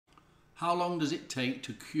How long does it take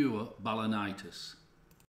to cure Balanitis?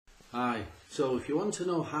 Hi, so if you want to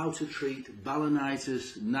know how to treat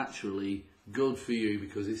Balanitis naturally, good for you,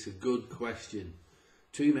 because it's a good question.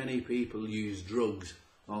 Too many people use drugs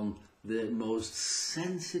on the most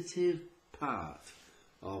sensitive part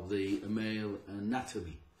of the male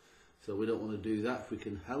anatomy. So we don't want to do that if we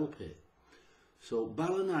can help it. So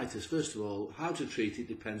Balanitis, first of all, how to treat it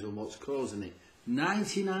depends on what's causing it.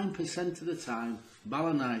 99% of the time,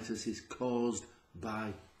 Balanitis is caused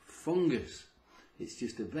by fungus. It's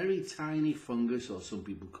just a very tiny fungus, or some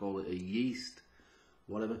people call it a yeast,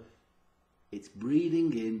 whatever. It's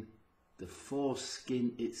breeding in the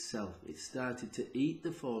foreskin itself. It started to eat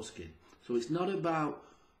the foreskin. So it's not about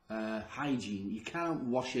hygiene. You can't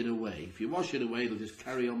wash it away. If you wash it away, it'll just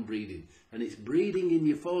carry on breeding. And it's breeding in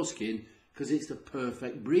your foreskin because it's the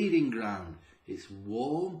perfect breeding ground. It's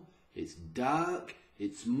warm, it's dark,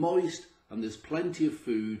 it's moist, and there's plenty of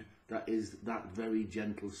food that is that very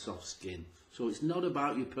gentle soft skin. So it's not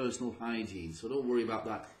about your personal hygiene, so don't worry about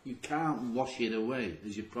that. You can't wash it away,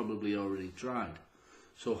 as you've probably already tried.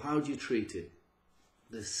 So how do you treat it?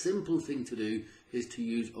 The simple thing to do is to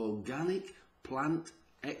use organic plant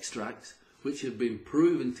extracts, which have been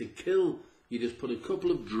proven to kill. You just put a couple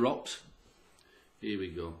of drops. Here we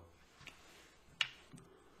go.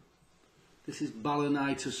 This is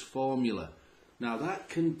Balanitis formula. Now that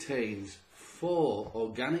contains 4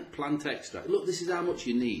 organic plant extracts. Look, this is how much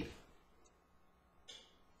you need.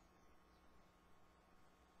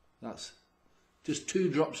 That's just 2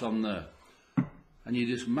 drops on there. And you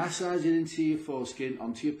just massage it into your foreskin,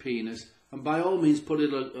 onto your penis, and by all means put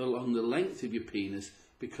it along the length of your penis,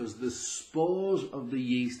 because the spores of the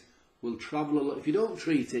yeast will travel a lot. If you don't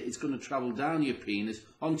treat it, it's going to travel down your penis,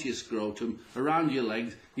 onto your scrotum, around your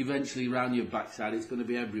legs, eventually around your backside. It's going to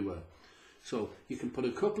be everywhere. So you can put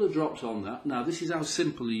a couple of drops on that. Now this is how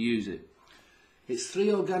simple you use it. It's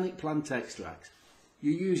 3 organic plant extracts.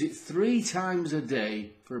 You use it 3 times a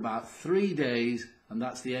day for about 3 days, and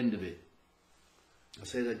that's the end of it. I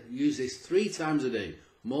say that use this 3 times a day,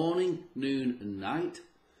 morning, noon and night.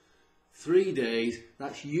 3 days,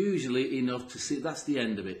 that's usually enough to see, that's the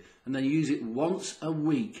end of it. And then use it once a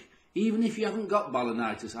week. Even if you haven't got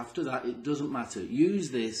Balanitis, after that it doesn't matter. Use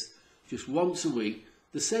this just once a week.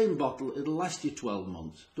 The same bottle, it'll last you 12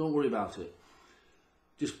 months. Don't worry about it.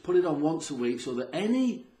 Just put it on once a week so that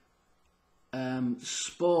any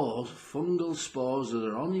spores, fungal spores that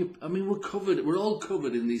are on you, I mean we're all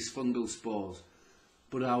covered in these fungal spores,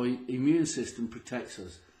 but our immune system protects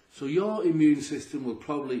us. So your immune system will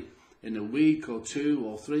probably, in a week or 2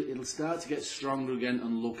 or 3, it'll start to get stronger again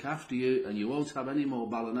and look after you, and you won't have any more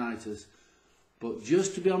Balanitis. But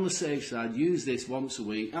just to be on the safe side, use this once a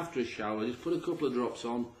week after a shower. Just put a couple of drops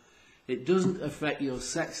on. It doesn't affect your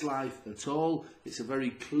sex life at all. It's a very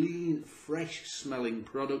clean, fresh smelling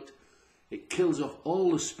product. It kills off all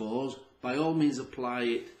the spores. By all means apply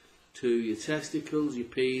it to your testicles, your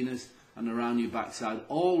penis and around your backside.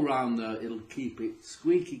 All round there, it'll keep it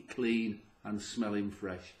squeaky clean and smelling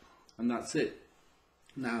fresh. And that's it.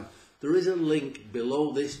 Now, there is a link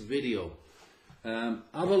below this video. Have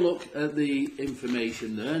a look at the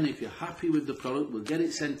information there, and if you're happy with the product, we'll get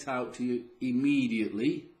it sent out to you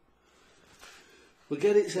immediately. We'll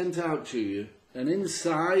get it sent out to you, and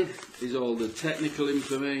inside is all the technical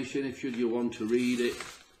information if you want to read it.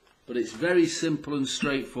 But it's very simple and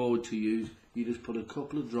straightforward to use. You just put a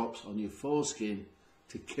couple of drops on your foreskin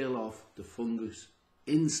to kill off the fungus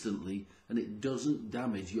instantly, and it doesn't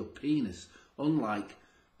damage your penis. Unlike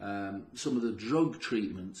some of the drug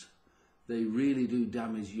treatments, they really do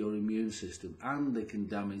damage your immune system, and they can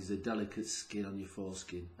damage the delicate skin on your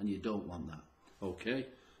foreskin, and you don't want that. Okay,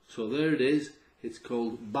 so there it is. It's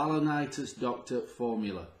called Balanitis Doctor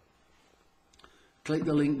Formula. Click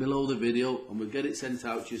the link below the video and we'll get it sent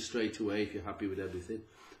out to you straight away if you're happy with everything.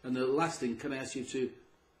 And the last thing, can I ask you to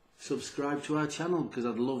subscribe to our channel, because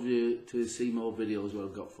I'd love you to see more videos what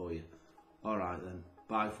I've got for you. Alright then,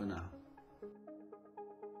 bye for now.